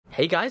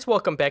Hey guys,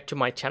 welcome back to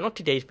my channel.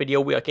 Today's video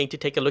we are going to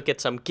take a look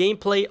at some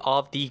gameplay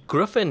of the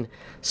Griffin.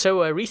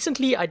 So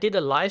recently I did a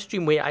live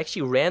stream where I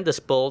actually ran this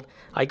build.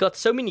 I got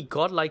so many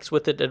godlikes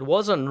with it. It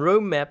was on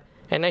Rome map,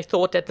 and I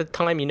thought at the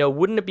time,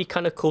 wouldn't it be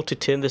kind of cool to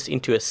turn this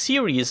into a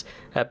series?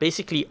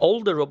 Basically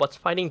older robots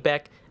fighting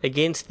back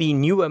against the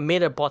newer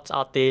meta bots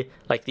out there,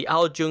 like the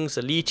Aljungs,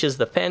 the Leeches,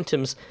 the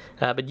Phantoms.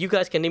 But you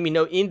guys can let me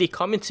know in the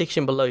comment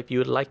section below if you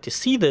would like to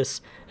see this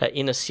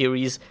in a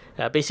series.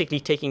 Basically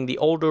taking the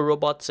older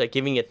robots,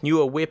 giving it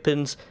newer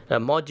weapons,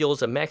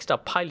 modules, a maxed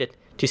up pilot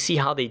to see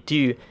how they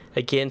do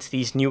against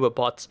these newer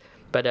bots.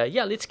 But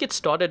yeah, let's get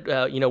started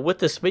with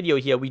this video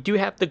here. We do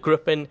have the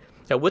Griffin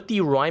with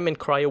the Rime and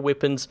Cryo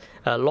weapons,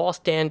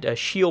 Last Stand,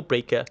 Shield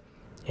Breaker,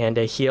 and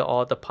here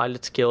are the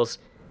pilot skills.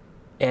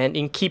 And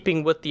in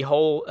keeping with the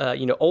whole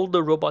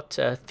older robot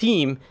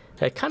theme,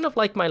 kind of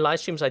like my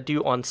live streams I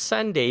do on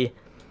Sunday,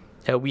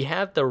 we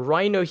have the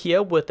Rhino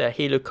here with a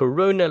Halo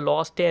Corona,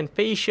 Last Stand,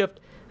 Phase Shift.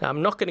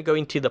 I'm not going to go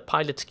into the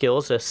pilot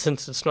skills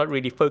since it's not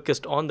really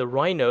focused on the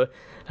Rhino.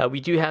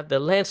 We do have the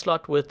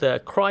Lancelot with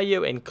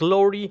Cryo and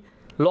Glory,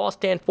 Last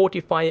Stand,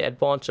 Fortifier,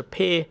 Advanced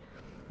Repair.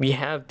 We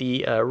have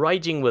the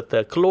Rising with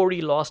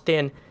Glory, Last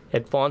Stand,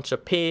 Advanced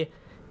Repair,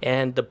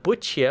 and the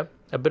Butch here,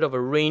 a bit of a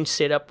range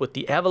setup with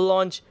the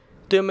Avalanche,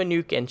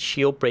 Thermonuke, and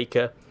Shield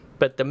Breaker.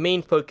 But the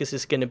main focus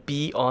is going to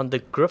be on the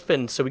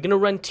Griffin. So we're going to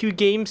run 2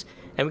 games,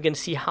 and we're going to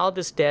see how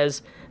this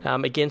does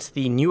against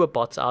the newer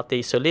bots out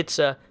there. So let's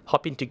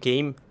hop into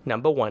game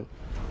number 1.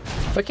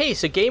 Okay,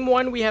 so game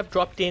 1 we have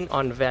dropped in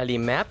on Valley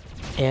map,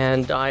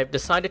 and I've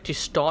decided to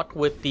start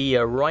with the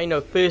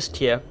Rhino first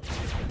here.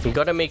 We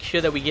got to make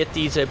sure that we get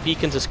these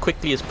beacons as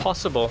quickly as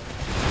possible.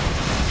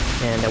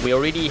 And we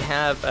already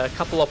have a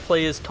couple of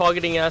players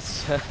targeting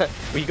us.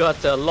 We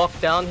got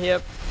locked down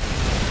here.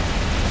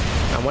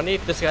 I wonder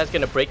if this guy's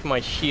going to break my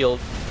shield.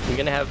 We're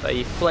going to have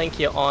a flank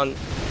here on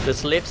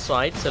this left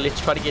side, so let's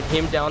try to get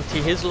him down to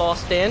his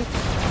last stand.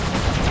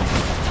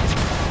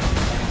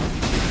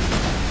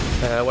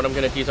 What I'm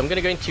going to do is I'm going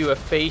to go into a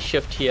phase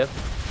shift here.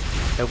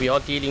 We are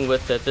dealing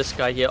with this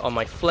guy here on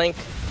my flank,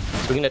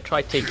 so we're going to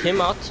try to take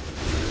him out.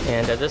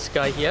 And this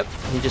guy here,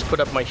 he just put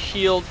up my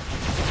shield.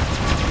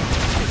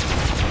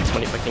 I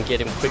wonder if I can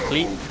get him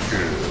quickly.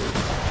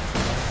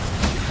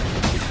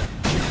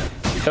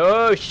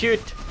 Oh shoot,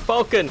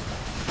 Falcon!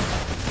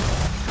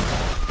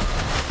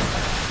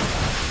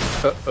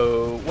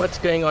 Uh-oh, what's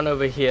going on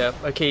over here?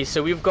 Okay,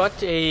 so we've got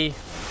a...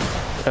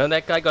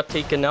 that guy got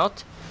taken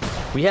out.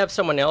 We have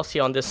someone else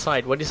here on this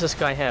side. What does this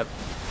guy have?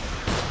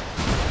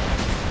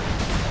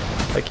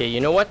 Okay,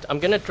 you know what? I'm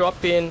gonna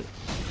drop in...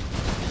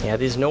 Yeah,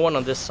 there's no one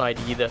on this side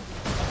either.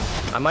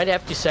 I might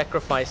have to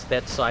sacrifice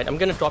that side. I'm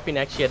gonna drop in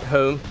actually at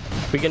home.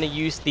 We're gonna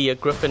use the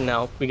Griffin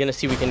now. We're gonna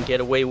see if we can get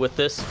away with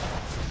this.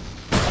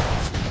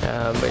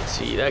 Let's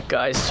see, that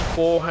guy's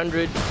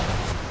 400.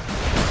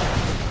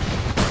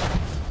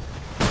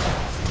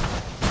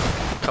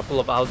 Couple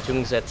of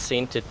Aljungs at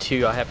center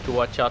too I have to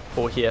watch out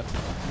for here.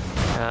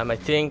 I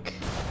think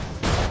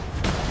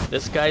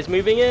this guy's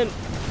moving in.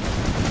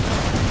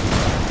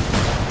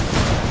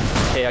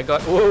 Okay, I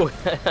got... Whoa!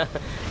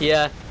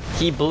 Yeah,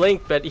 he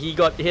blinked, but he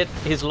got hit.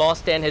 His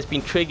last stand has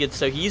been triggered,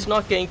 so he's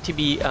not going to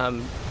be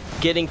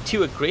getting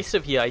too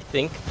aggressive here, I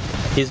think.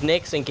 His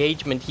next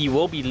engagement, he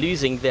will be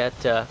losing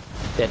that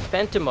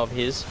Phantom of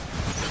his.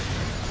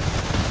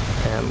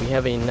 We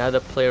have another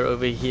player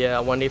over here. I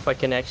wonder if I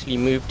can actually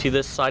move to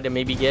this side and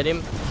maybe get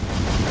him.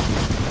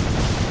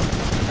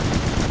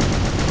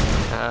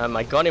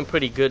 I got him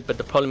pretty good, but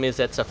the problem is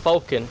that's a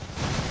Falcon.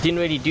 Didn't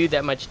really do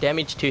that much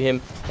damage to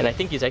him, and I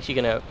think he's actually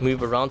going to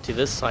move around to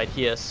this side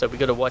here, so we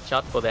got to watch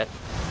out for that.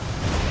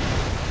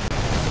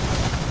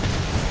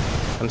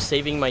 I'm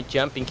saving my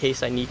jump in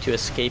case I need to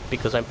escape,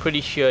 because I'm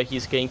pretty sure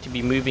he's going to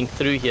be moving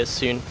through here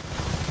soon.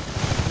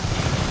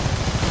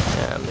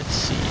 Let's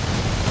see.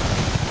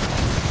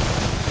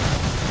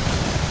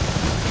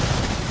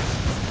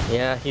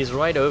 Yeah, he's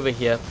right over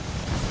here.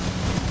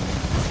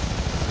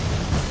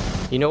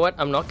 You know what?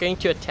 I'm not going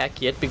to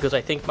attack yet because I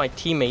think my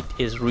teammate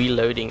is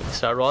reloading.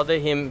 So I'd rather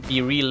him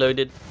be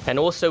reloaded. And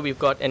also we've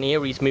got an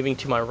Ares moving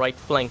to my right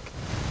flank.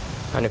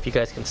 I don't know if you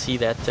guys can see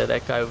that,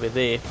 that guy over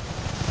there.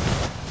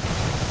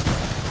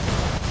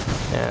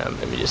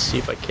 Let me just see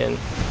if I can...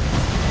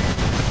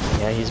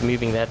 Yeah, he's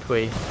moving that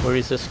way. Where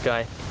is this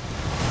guy?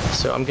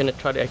 So I'm going to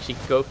try to actually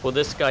go for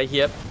this guy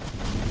here.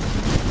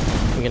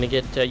 I'm going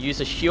to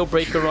use a shield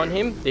breaker on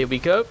him. There we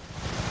go.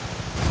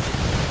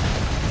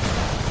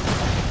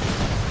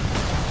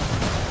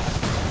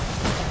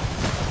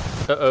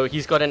 Uh-oh,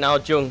 he's got an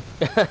Aljung.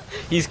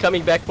 He's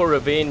coming back for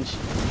revenge.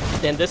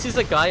 And this is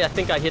a guy I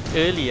think I hit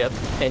earlier,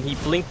 and he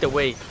blinked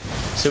away.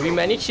 So we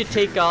managed to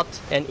take out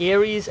an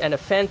Ares and a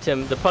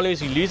Phantom. The problem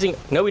is we're losing...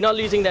 No, we're not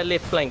losing that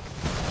left flank.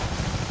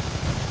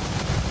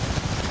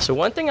 So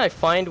one thing I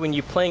find when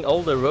you're playing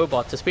older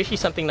robots, especially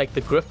something like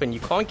the Griffin, you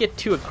can't get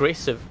too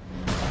aggressive.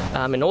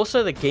 And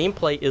also the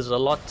gameplay is a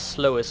lot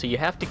slower, so you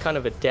have to kind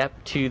of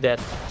adapt to that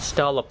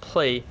style of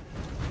play.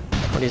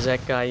 What is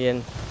that guy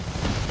in?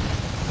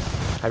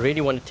 I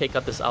really want to take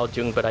out this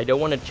Aljung, but I don't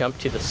want to jump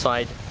to the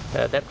side.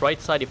 that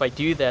right side, if I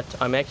do that,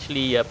 I'm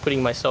actually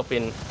putting myself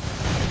in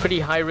pretty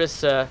high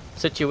risk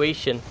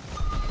situation.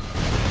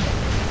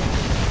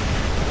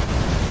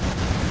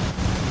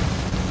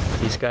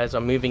 These guys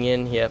are moving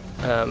in here.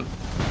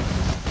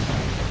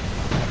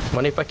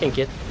 Wonder if I can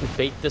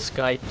bait this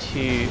guy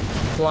to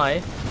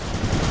fly.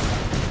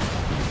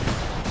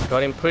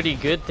 Got him pretty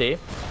good there.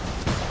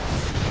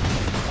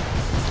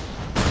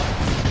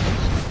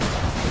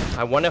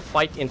 I want to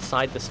fight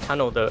inside this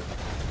tunnel though,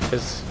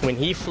 because when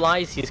he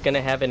flies, he's going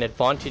to have an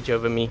advantage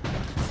over me.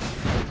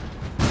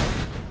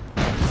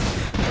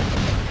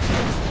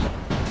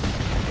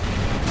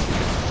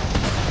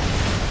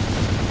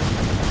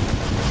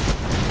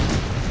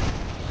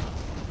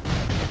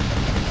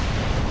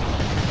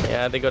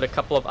 Yeah, they got a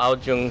couple of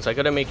Aljungs. I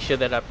got to make sure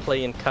that I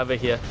play in cover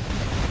here.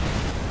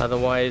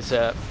 Otherwise,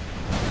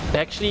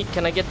 actually,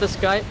 can I get this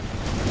guy?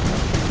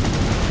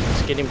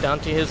 Let's get him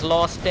down to his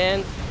last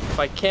stand if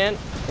I can.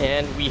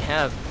 And we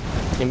have.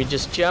 Let me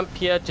just jump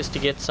here just to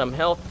get some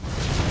health.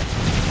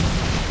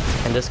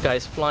 And this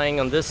guy's flying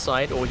on this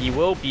side, or he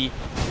will be.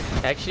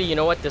 Actually, you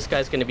know what? This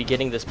guy's going to be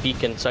getting this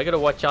beacon, so I got to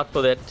watch out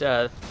for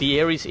that.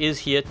 The Ares is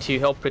here to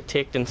help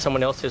protect, and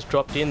someone else has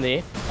dropped in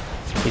there.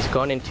 He's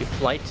gone into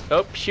flight.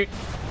 Oh, shoot.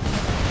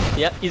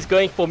 Yeah, he's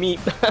going for me.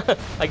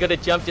 I got to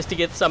jump just to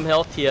get some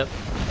health here.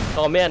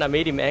 Oh man, I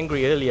made him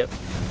angry earlier.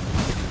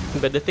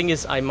 But the thing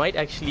is, I might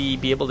actually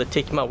be able to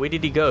take him out. Where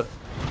did he go?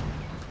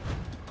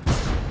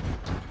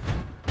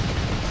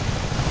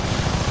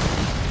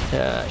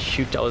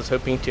 Shoot, I was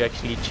hoping to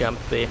actually jump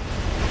there.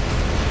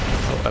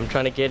 Oh, I'm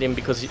trying to get him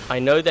because I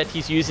know that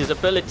he's used his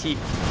ability.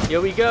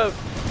 Here we go.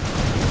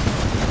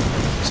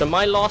 So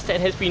my last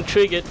stand has been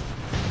triggered.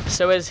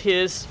 So has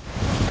his.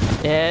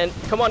 And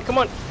come on, come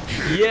on.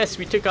 Yes,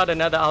 we took out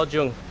another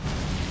Aljung.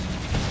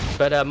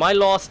 But my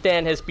last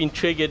stand has been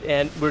triggered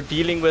and we're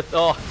dealing with...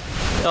 Oh.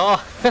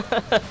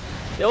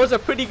 That was a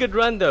pretty good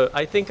run though.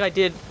 I think I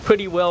did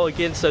pretty well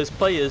against those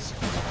players.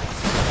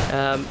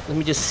 Let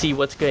me just see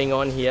what's going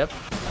on here.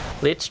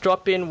 Let's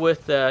drop in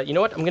with, you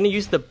know what, I'm going to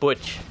use the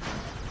Butch.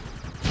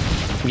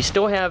 We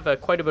still have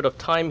quite a bit of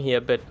time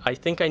here, but I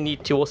think I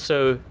need to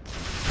also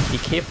be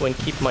careful and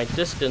keep my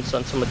distance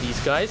on some of these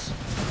guys.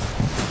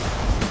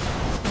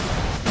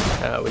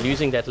 We're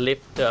using that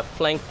left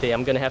flank there.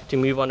 I'm going to have to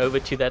move on over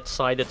to that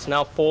side. It's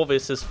now 4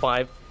 versus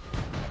 5.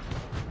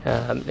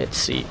 Let's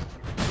see.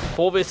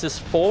 4 versus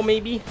 4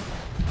 maybe?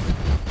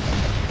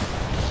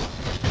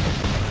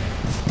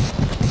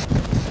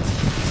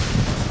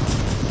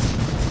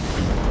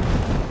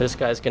 This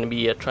guy's going to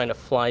be trying to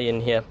fly in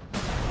here.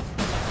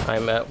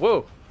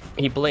 Whoa,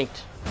 he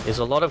blinked. There's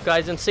a lot of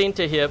guys in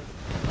center here.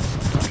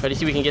 Try to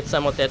see if we can get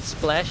some of that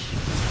splash.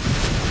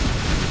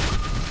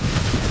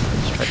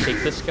 Let's try to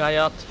take this guy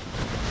out.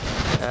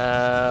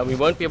 We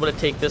won't be able to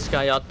take this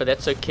guy out, but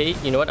that's okay.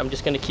 You know what, I'm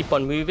just going to keep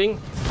on moving.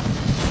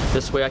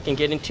 This way I can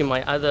get into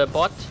my other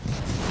bot.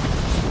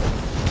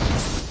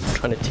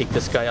 Trying to take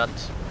this guy out.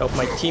 Help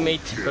my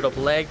teammate. Bit of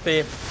lag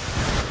there.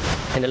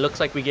 And it looks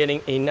like we're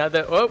getting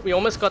another... Oh, we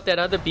almost got that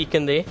other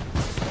beacon there.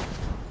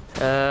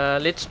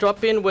 Let's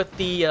drop in with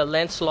the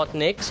Lancelot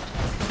next.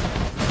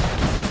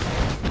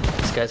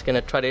 This guy's going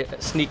to try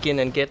to sneak in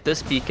and get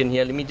this beacon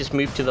here. Let me just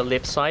move to the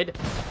left side.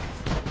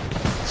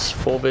 It's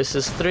 4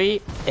 versus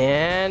 3.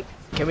 And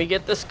can we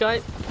get this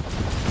guy?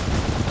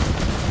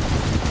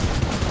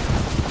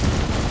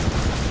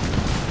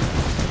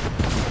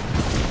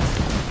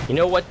 You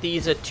know what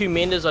these two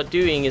menders are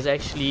doing is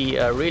actually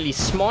really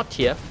smart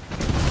here.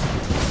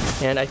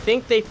 And I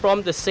think they're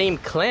from the same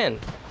clan.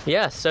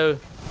 Yeah, so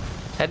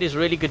that is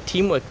really good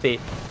teamwork there.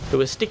 They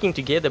were sticking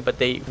together, but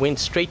they went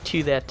straight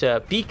to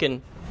that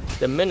beacon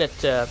the minute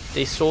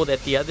they saw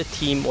that the other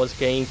team was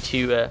going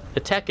to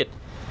attack it.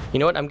 You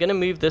know what, I'm going to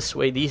move this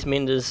way. These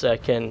menders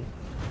can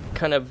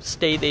kind of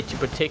stay there to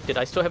protect it.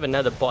 I still have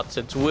another bot,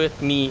 so it's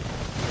worth me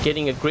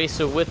getting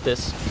aggressive with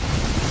this.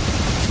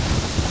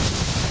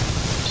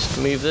 Just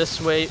move this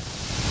way.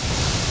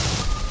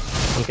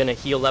 I'm going to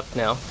heal up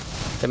now.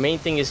 The main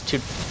thing is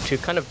to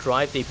kind of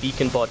drive their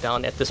beacon bar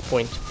down at this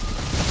point.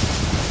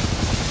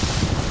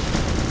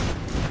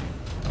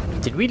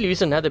 Did we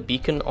lose another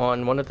beacon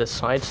on one of the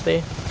sides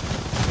there?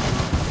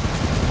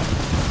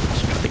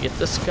 Let's try to get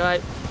this guy.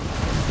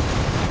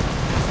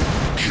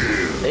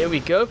 There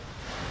we go.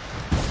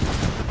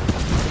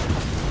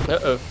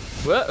 Uh-oh.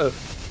 Uh-oh.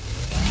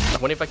 I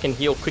wonder if I can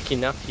heal quick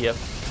enough here.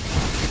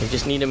 We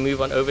just need to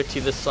move on over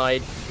to the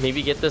side.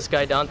 Maybe get this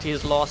guy down to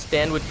his last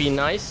stand would be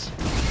nice.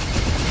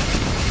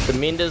 The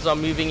menders are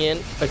moving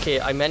in. Okay,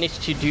 I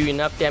managed to do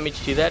enough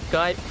damage to that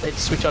guy.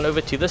 Let's switch on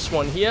over to this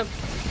one here.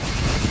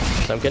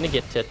 So I'm going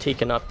to get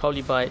taken out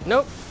probably by...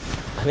 Nope.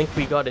 I think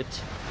we got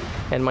it.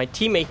 And my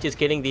teammate is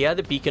getting the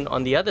other beacon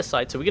on the other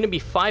side. So we're going to be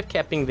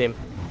 5-capping them.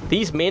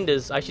 These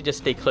menders, I should just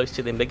stay close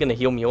to them. They're going to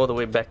heal me all the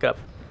way back up.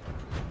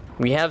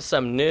 We have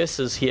some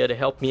nurses here to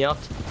help me out.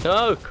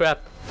 Oh, crap.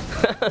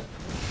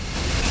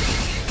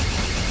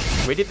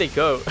 Where did they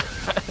go?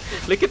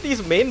 Look at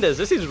these menders.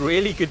 This is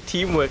really good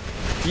teamwork.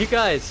 You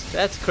guys,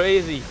 that's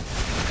crazy.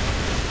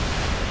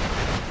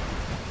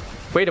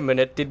 Wait a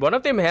minute, did one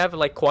of them have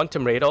like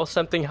quantum radar or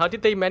something? How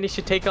did they manage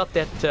to take out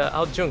that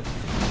Ao Jung?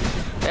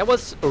 That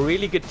was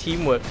really good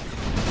teamwork.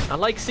 I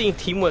like seeing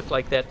teamwork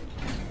like that.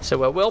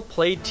 So well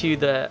played to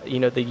the,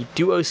 the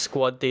duo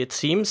squad there, it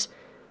seems.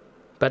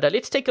 But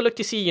let's take a look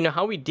to see,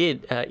 how we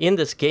did in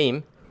this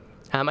game.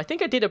 I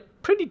think I did a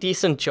pretty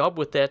decent job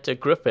with that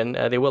Griffin.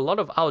 There were a lot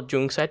of Ao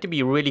Jung, so I had to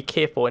be really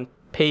careful and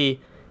pay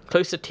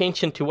close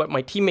attention to what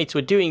my teammates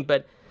were doing.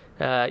 But,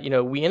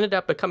 we ended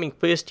up becoming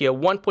first here,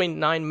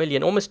 1.9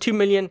 million, almost 2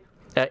 million,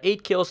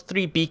 8 kills,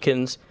 3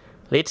 beacons.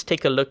 Let's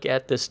take a look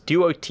at this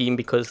duo team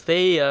because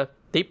they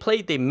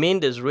played their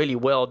menders really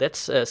well.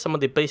 That's some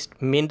of the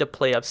best mender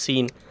play I've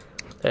seen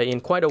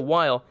in quite a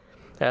while.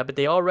 But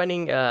they are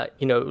running,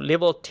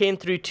 level 10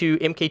 through to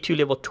MK2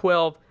 level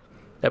 12.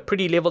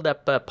 Pretty leveled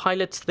up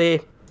pilots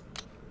there.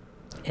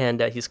 And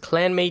his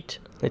clanmate.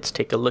 Let's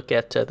take a look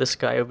at this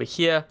guy over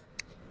here.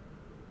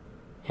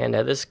 And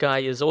this guy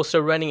is also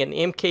running an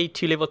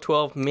MK2 level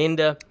 12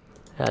 mender.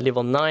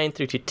 Level 9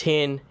 through to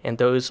 10. And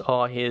those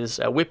are his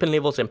weapon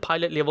levels and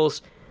pilot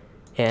levels.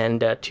 And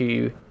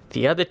to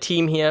the other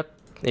team here.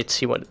 Let's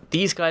see what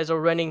these guys are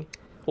running.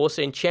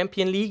 Also in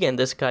Champion League, and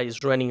this guy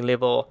is running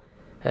level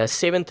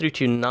 7 through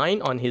to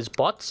 9 on his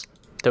bots.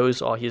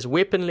 Those are his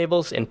weapon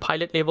levels and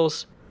pilot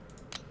levels.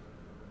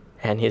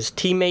 And his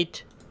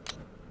teammate.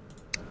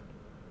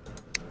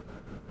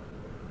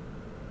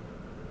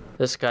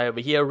 This guy over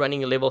here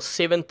running a level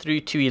 7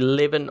 through to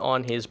 11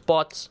 on his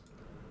bots.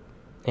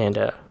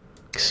 And,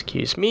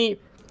 excuse me,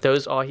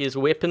 those are his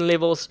weapon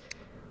levels.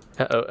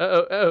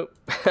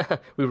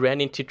 We ran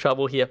into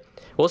trouble here.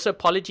 Also,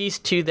 apologies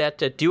to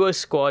that duo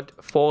squad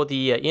for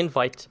the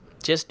invite.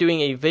 Just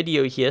doing a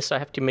video here, so I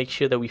have to make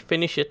sure that we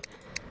finish it.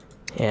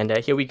 And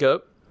here we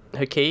go.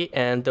 Okay,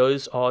 and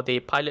those are the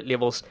pilot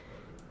levels.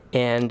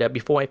 And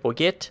before I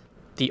forget,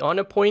 the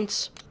honor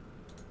points.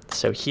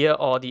 So here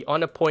are the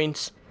honor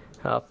points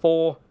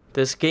for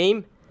this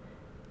game.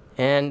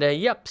 And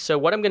yep, so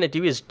what I'm going to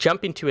do is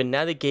jump into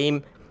another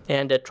game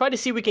and try to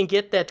see if we can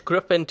get that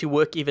Griffin to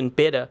work even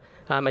better.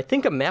 I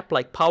think a map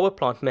like Power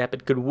Plant map,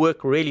 it could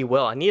work really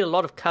well. I need a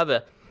lot of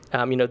cover.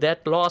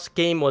 That last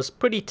game was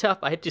pretty tough.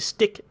 I had to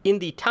stick in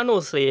the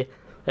tunnels there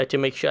to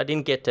make sure I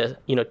didn't get,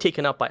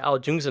 taken up by Ao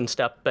Jungs and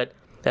stuff. But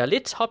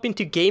let's hop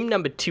into game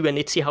number 2 and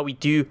let's see how we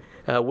do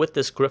with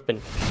this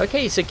Griffin.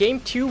 Okay, so game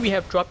 2 we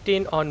have dropped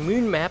in on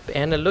Moon map,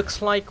 and it looks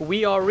like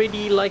we are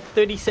already like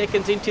 30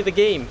 seconds into the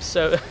game.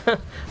 So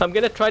I'm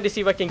going to try to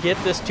see if I can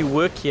get this to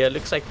work here.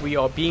 Looks like we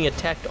are being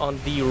attacked on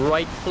the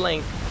right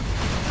flank.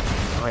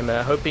 I'm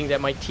hoping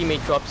that my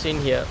teammate drops in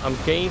here. I'm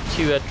going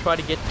to try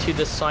to get to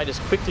this side as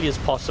quickly as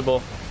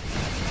possible.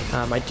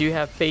 I do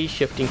have phase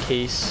shift in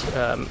case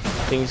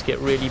things get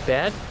really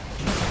bad.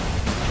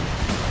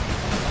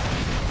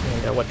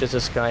 And what does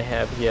this guy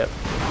have here?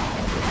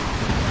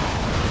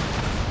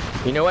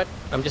 You know what?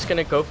 I'm just going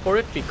to go for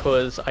it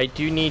because I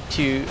do need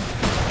to...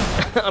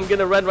 I'm going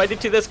to run right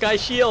into this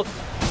guy's shield.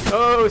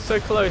 Oh, so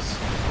close.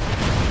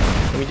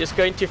 Let me just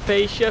go into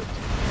phase shift.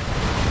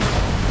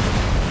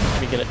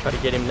 We're going to try to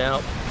get him now.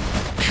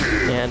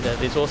 And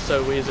there's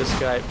also, where's this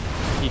guy?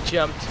 He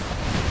jumped.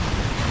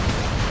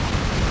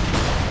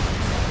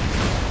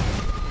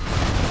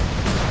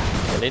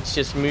 Okay, let's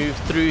just move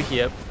through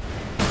here.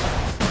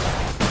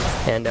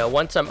 And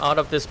once I'm out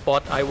of this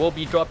bot, I will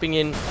be dropping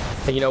in,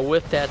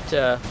 with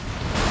that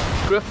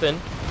Griffin.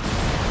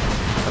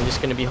 I'm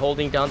just going to be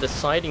holding down the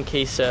side in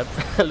case,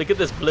 look at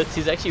this blitz,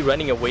 he's actually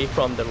running away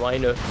from the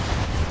Rhino.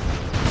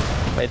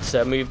 Let's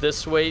move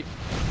this way.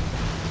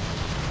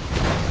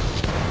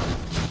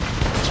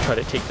 Try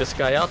to take this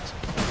guy out.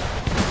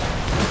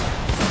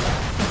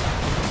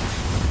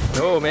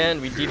 Oh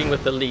man, we're dealing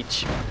with the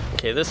leech.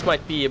 Okay, this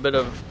might be a bit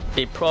of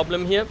a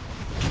problem here.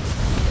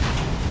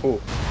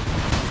 Oh,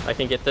 I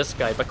can get this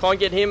guy. If I can't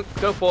get him,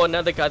 go for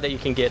another guy that you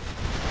can get.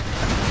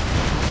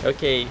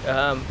 Okay,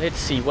 let's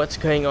see what's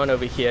going on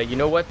over here. You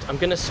know what? I'm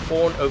gonna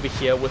spawn over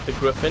here with the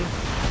Griffin.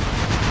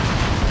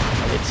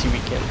 Let's see if we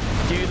can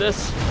do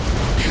this.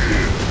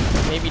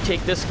 Maybe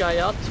take this guy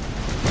out.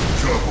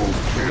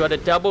 We got a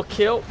double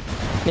kill.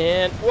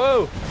 And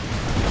whoa!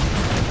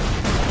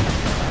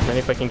 And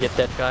if I can get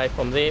that guy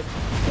from there.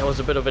 That was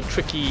a bit of a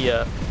tricky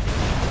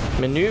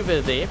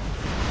maneuver there.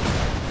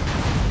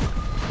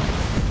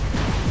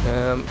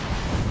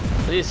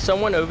 There's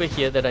someone over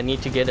here that I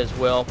need to get as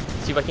well.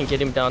 See if I can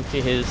get him down to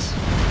his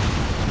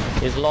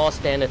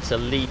last stand. It's a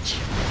leech.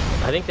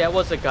 I think that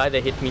was the guy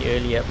that hit me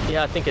earlier.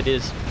 Yeah, I think it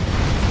is.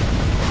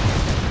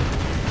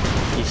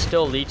 He's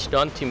still leeched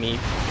onto me.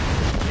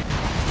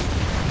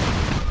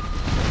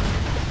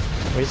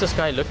 Where's this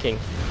guy looking?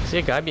 Is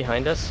there a guy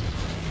behind us?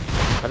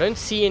 I don't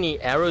see any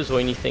arrows or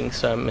anything,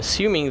 so I'm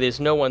assuming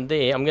there's no one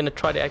there. I'm going to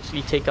try to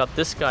actually take out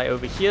this guy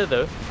over here,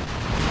 though.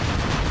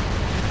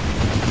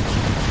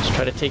 Let's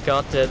try to take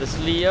out this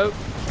Leo.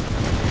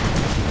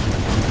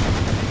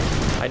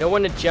 I don't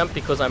want to jump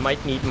because I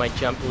might need my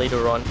jump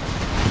later on.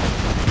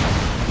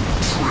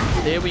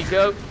 There we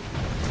go.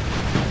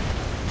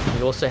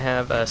 We also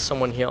have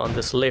someone here on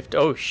this left.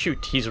 Oh,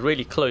 shoot. He's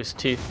really close,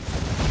 too.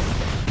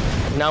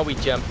 Now we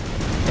jump.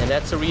 And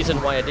that's the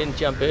reason why I didn't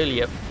jump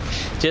earlier,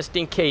 just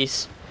in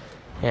case.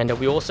 And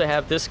we also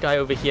have this guy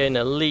over here in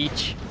a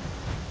leech.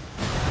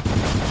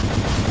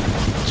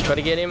 Let's try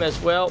to get him as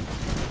well.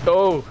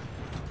 Oh,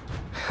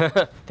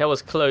 that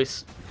was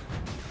close.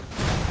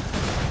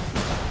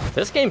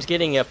 This game's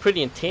getting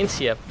pretty intense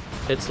here.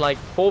 It's like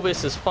 4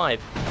 versus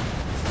 5.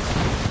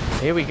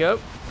 Here we go.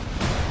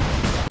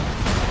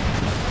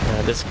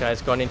 This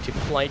guy's gone into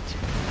flight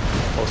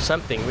or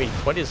something. Wait,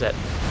 what is that?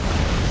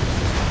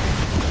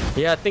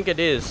 Yeah, I think it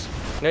is.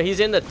 No, he's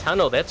in the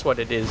tunnel. That's what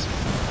it is.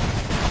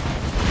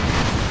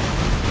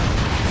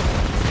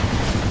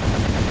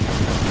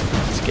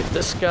 Let's get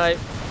this guy.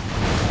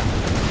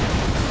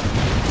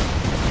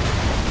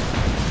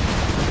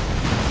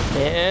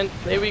 And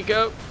there we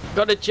go.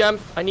 Gotta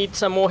jump. I need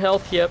some more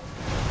health here.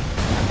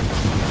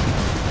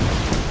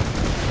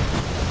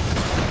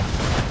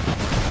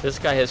 This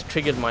guy has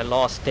triggered my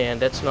last stand.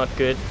 That's not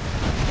good.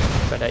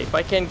 But if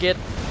I can get...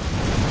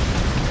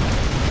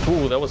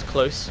 Ooh, that was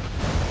close.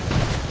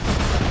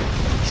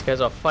 These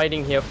guys are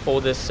fighting here for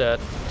this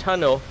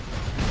tunnel.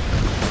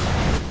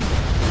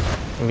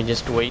 Let me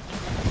just wait.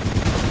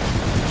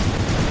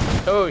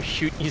 Oh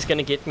shoot, he's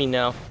gonna get me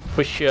now.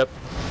 For sure.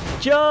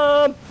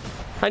 Jump!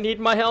 I need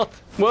my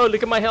health. Whoa,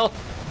 look at my health.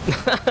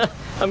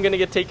 I'm gonna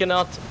get taken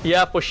out.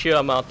 Yeah, for sure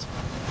I'm out.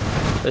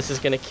 This is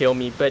gonna kill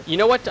me. But you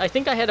know what? I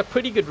think I had a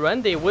pretty good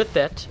run there with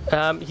that.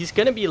 He's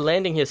gonna be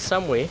landing here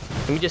somewhere.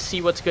 Let me just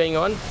see what's going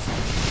on.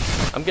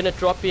 I'm gonna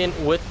drop in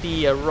with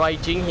the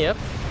Raijing here.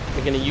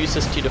 We're gonna use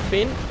this to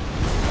defend.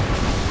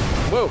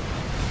 Whoa.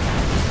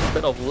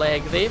 Bit of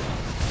lag there.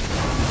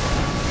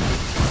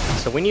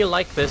 So when you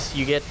like this,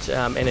 you get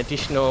an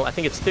additional, I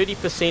think it's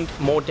 30%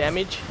 more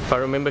damage, if I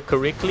remember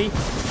correctly.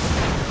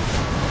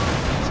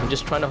 So I'm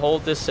just trying to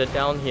hold this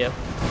down here.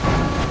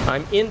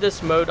 I'm in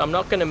this mode. I'm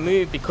not going to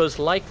move because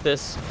like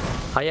this,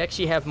 I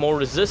actually have more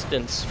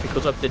resistance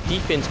because of the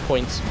defense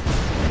points.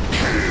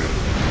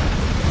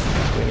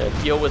 We're going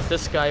to deal with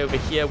this guy over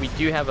here. We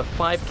do have a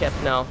 5 cap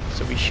now,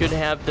 so we should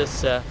have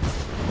this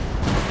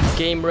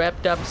game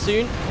wrapped up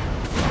soon.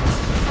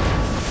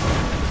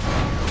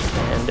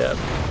 And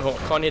oh,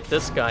 can't hit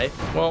this guy.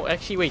 Well,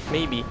 actually, wait,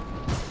 maybe.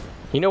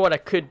 You know what I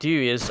could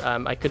do is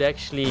I could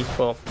actually,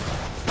 well,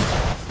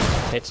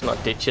 let's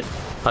not ditch it.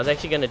 I was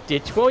actually going to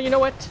ditch. Well, you know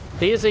what?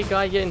 There's a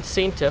guy here in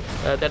center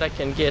that I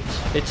can get.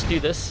 Let's do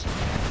this.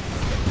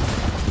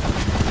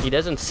 He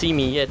doesn't see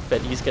me yet,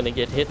 but he's going to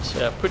get hit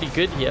pretty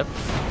good here.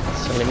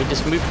 So let me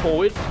just move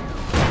forward.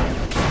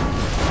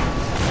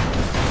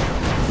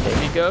 There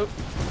we go.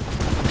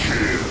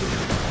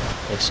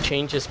 Let's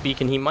change his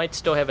beacon. He might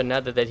still have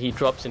another that he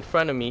drops in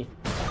front of me.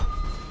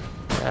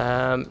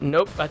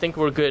 Nope, I think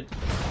we're good.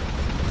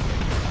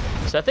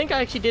 So I think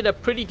I actually did a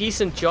pretty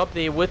decent job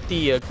there with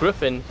the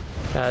Griffin.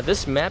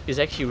 This map is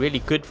actually really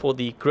good for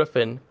the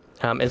Griffin,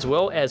 as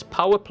well as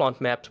power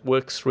plant maps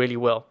works really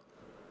well.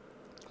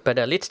 But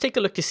let's take a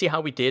look to see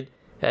how we did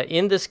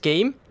in this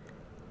game.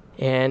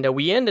 And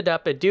we ended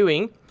up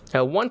doing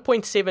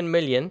 1.7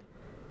 million.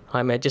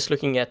 I'm just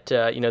looking at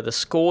the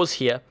scores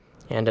here.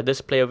 And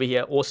this player over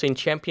here also in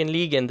Champion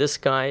League, and this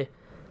guy,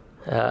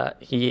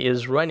 he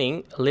is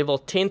running level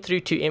 10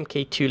 through to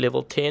MK2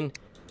 level 10.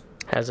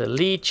 Has a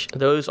leech.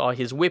 Those are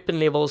his weapon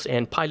levels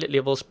and pilot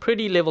levels,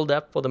 pretty leveled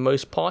up for the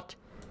most part.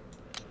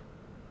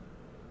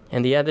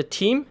 And the other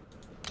team,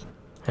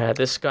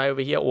 this guy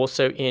over here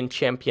also in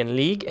Champion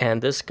League,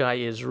 and this guy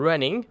is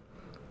running,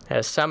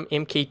 has some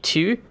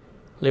MK2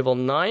 level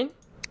 9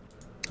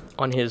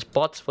 on his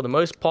bots for the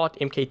most part,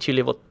 MK2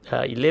 level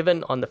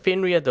 11 on the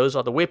Fenrir. Those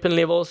are the weapon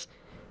levels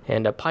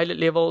and pilot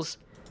levels.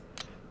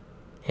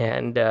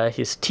 And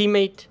his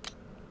teammate,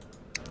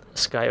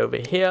 this guy over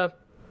here,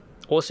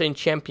 also in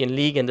Champion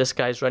League, and this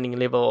guy's running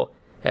level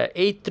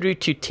 8 through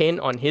to 10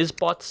 on his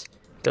bots.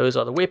 Those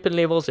are the weapon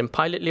levels and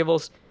pilot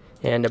levels.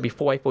 And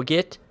before I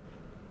forget,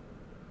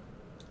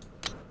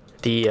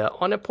 the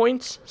honor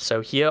points.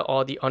 So here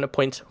are the honor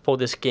points for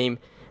this game.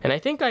 And I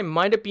think I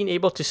might have been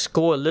able to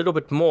score a little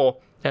bit more.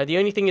 The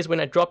only thing is when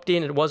I dropped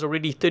in, it was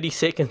already 30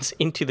 seconds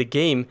into the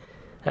game.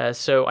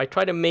 So I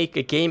tried to make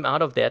a game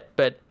out of that.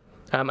 But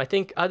I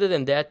think other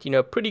than that,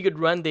 pretty good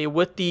run there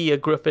with the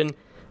Griffin.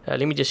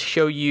 Let me just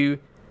show you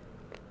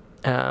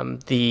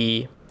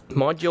the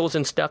modules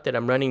and stuff that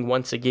I'm running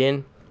once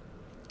again.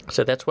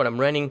 So that's what I'm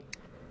running.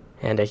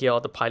 And here are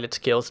the pilot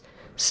skills.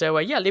 So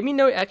yeah, let me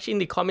know actually in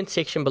the comment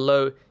section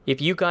below if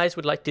you guys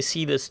would like to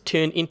see this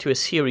turn into a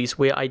series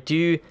where I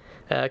do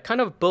kind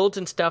of builds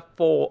and stuff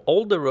for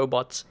older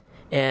robots.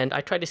 And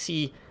I try to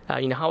see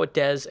how it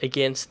does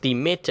against the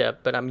meta.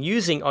 But I'm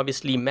using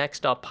obviously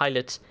maxed out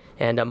pilots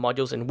and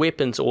modules and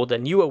weapons, or the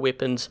newer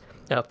weapons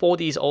for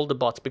these older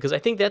bots, because I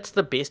think that's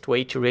the best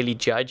way to really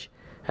judge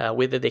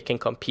whether they can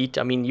compete.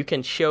 I mean, you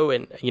can show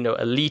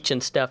a leech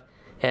and stuff,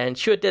 and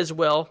sure it does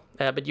well,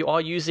 but you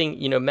are using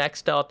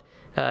maxed out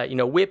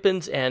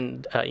weapons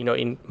and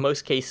in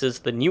most cases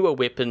the newer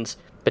weapons.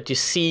 But to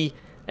see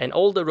an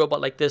older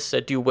robot like this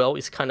do well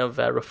is kind of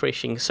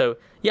refreshing. So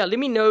yeah, let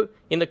me know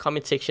in the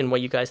comment section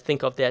what you guys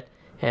think of that.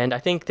 And I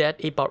think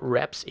that about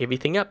wraps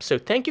everything up. So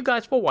thank you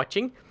guys for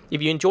watching.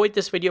 If you enjoyed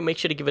this video, make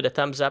sure to give it a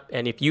thumbs up,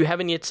 and if you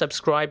haven't yet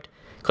subscribed,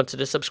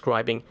 consider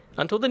subscribing.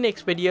 Until the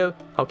next video,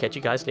 I'll catch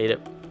you guys later.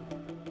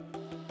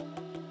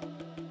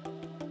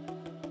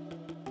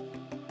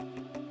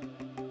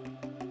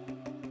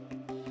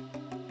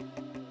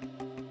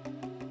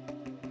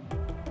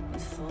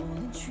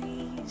 Falling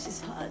trees,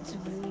 it's hard to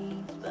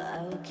breathe, but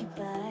I will keep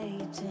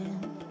fighting.